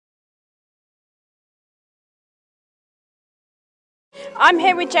I'm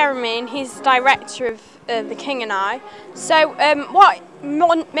here with Jeremy and he's the director of The King and I. So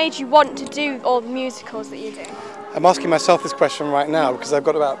what made you want to do all the musicals that you do? I'm asking myself this question right now because I've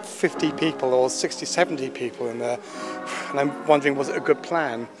got about 50 people or 60, 70 people in there, and I'm wondering, was it a good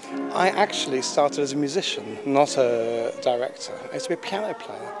plan? I actually started as a musician, not a director. I used to be a piano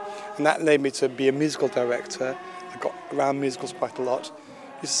player, and that led me to be a musical director. I got around musicals quite a lot.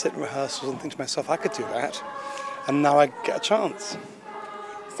 I used to sit in rehearsals and think to myself, I could do that, and now I get a chance.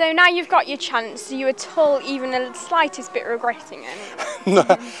 So now you've got your chance, do you at all even the slightest bit regretting it? No.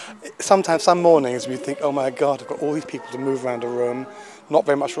 Sometimes, some mornings we think, oh my God, I've got all these people to move around a room, not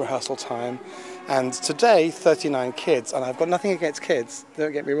very much rehearsal time. And today, 39 kids, and I've got nothing against kids,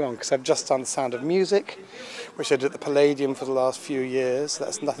 don't get me wrong, because I've just done The Sound of Music, which I did at the Palladium for the last few years.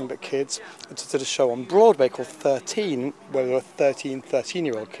 That's nothing but kids. I just did a show on Broadway called 13, where there were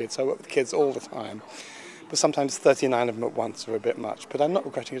 13-year-old kids, so I work with kids all the time. But sometimes 39 of them at once are a bit much, but I'm not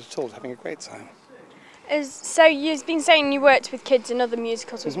regretting it at all, having a great time. So you've been saying you worked with kids in other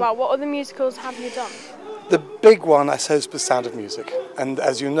musicals as well. What other musicals have you done? The big one, I suppose, was Sound of Music. And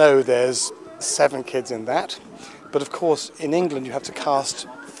as you know, there's 7 kids in that. But of course, in England, you have to cast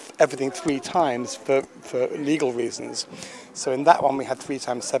everything 3 times for legal reasons. So in that one, we had 3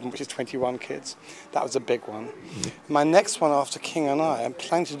 times 7, which is 21 kids. That was a big one. My next one after King and I, I'm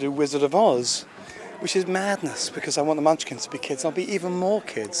planning to do Wizard of Oz, which is madness, because I want the Munchkins to be kids. I'll be even more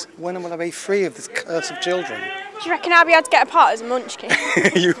kids. When will I be free of this curse of children? Do you reckon I'll be able to get a part as a Munchkin?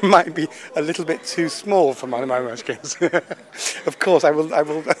 You might be a little bit too small for my Munchkins. Of course, I will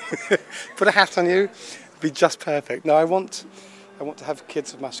put a hat on you, be just perfect. No, I want to have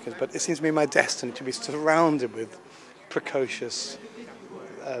kids with Munchkins, but it seems to be my destiny to be surrounded with precocious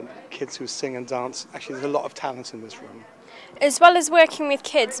kids who sing and dance. Actually, there's a lot of talent in this room. As well as working with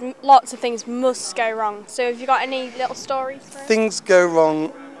kids, lots of things must go wrong. So have you got any little stories for us? Things go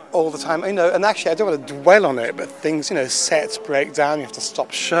wrong all the time, and actually I don't want to dwell on it, but things, sets break down, you have to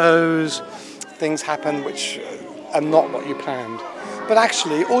stop shows, things happen which are not what you planned. But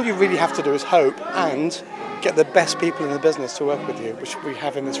actually, all you really have to do is hope and get the best people in the business to work with you, which we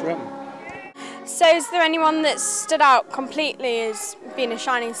have in this room. So is there anyone that stood out completely as being a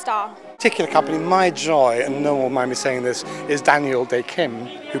shining star? Particular company, my joy, and no one will mind me saying this, is Daniel Day Kim,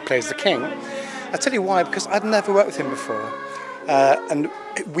 who plays the King. I'll tell you why, because I'd never worked with him before. And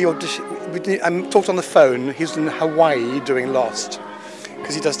I talked on the phone. He's in Hawaii doing Lost,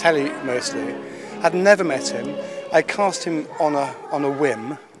 because he does telly mostly. I'd never met him. I cast him on a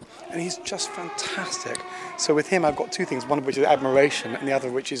whim, and he's just fantastic. So with him, I've got 2 things, one of which is admiration, and the other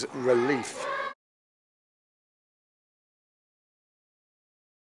which is relief.